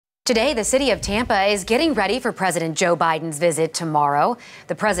Today, the city of Tampa is getting ready for President Joe Biden's visit tomorrow.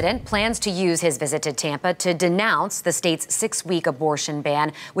 The president plans to use his visit to Tampa to denounce the state's 6-week abortion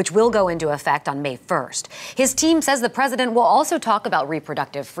ban, which will go into effect on May 1st. His team says the president will also talk about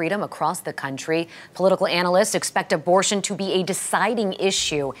reproductive freedom across the country. Political analysts expect abortion to be a deciding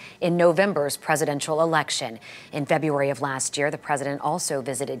issue in November's presidential election. In February of last year, the president also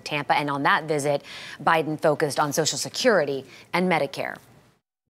visited Tampa, and on that visit, Biden focused on Social Security and Medicare.